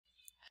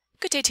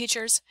Good day,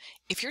 teachers.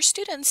 If your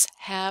students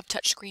have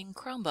touchscreen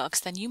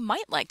Chromebooks, then you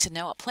might like to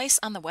know a place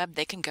on the web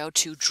they can go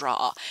to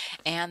draw.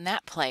 And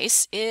that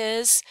place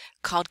is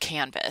called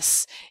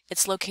Canvas.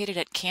 It's located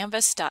at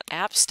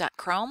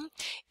canvas.apps.chrome.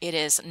 It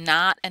is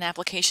not an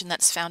application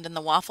that's found in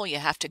the waffle. You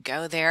have to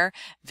go there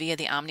via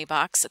the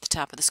Omnibox at the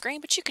top of the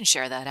screen, but you can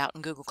share that out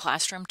in Google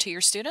Classroom to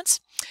your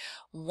students.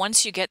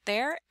 Once you get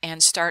there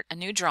and start a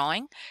new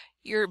drawing,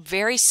 your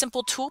very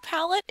simple tool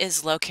palette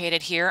is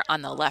located here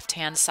on the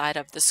left-hand side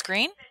of the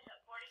screen.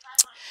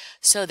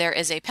 So there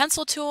is a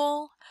pencil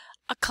tool,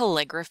 a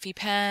calligraphy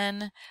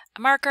pen,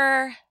 a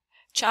marker,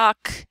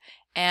 chalk,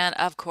 and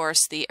of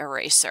course the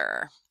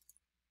eraser.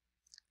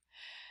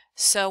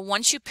 So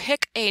once you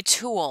pick a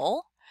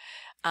tool,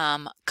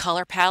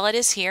 color palette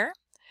is here.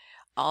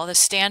 All the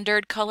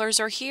standard colors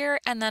are here,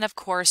 and then of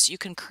course you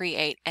can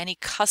create any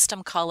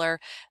custom color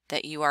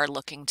that you are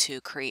looking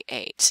to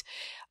create.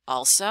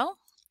 Also,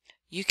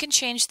 you can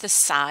change the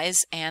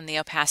size and the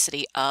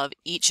opacity of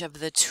each of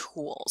the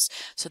tools.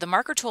 So the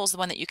marker tool is the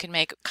one that you can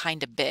make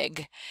kind of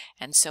big,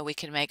 and so we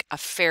can make a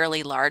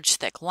fairly large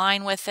thick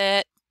line with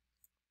it.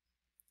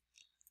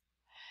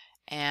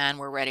 And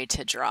we're ready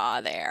to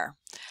draw there.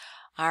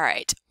 All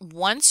right,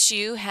 once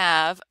you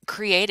have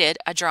created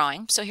a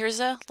drawing, so here's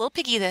a little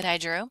piggy that I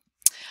drew.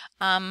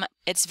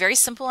 It's very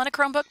simple on a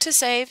Chromebook to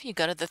save. You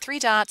go to the three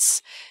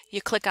dots,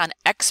 you click on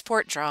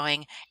Export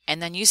Drawing, and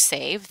then you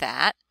save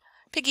that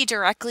piggy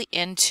directly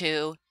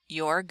into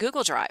your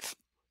Google Drive.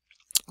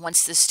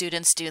 Once the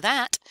students do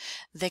that,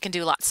 they can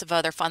do lots of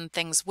other fun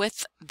things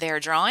with their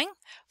drawing.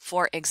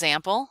 For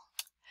example,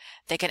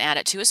 they can add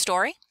it to a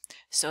story.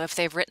 So if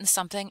they've written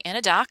something in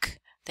a doc,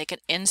 they can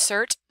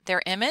insert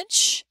their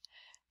image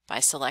by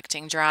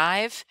selecting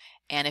Drive.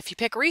 And if you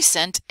pick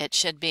Recent, it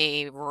should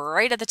be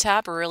right at the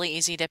top, really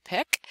easy to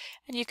pick.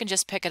 And you can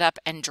just pick it up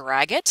and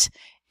drag it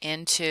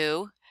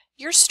into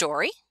your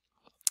story.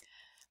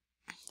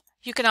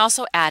 You can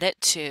also add it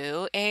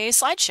to a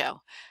slideshow.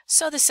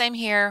 So the same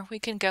here, we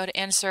can go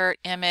to Insert,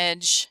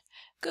 Image,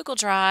 Google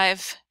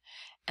Drive,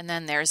 and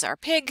then there's our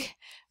pig,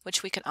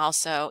 which we can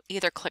also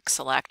either click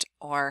Select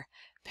or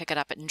pick it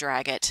up and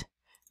drag it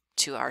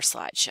to our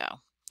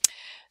slideshow.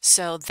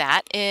 So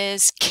that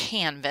is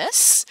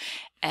Canvas,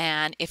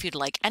 and if you'd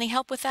like any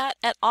help with that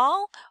at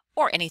all,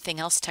 or anything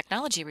else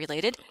technology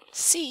related,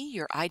 see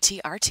your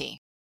ITRT.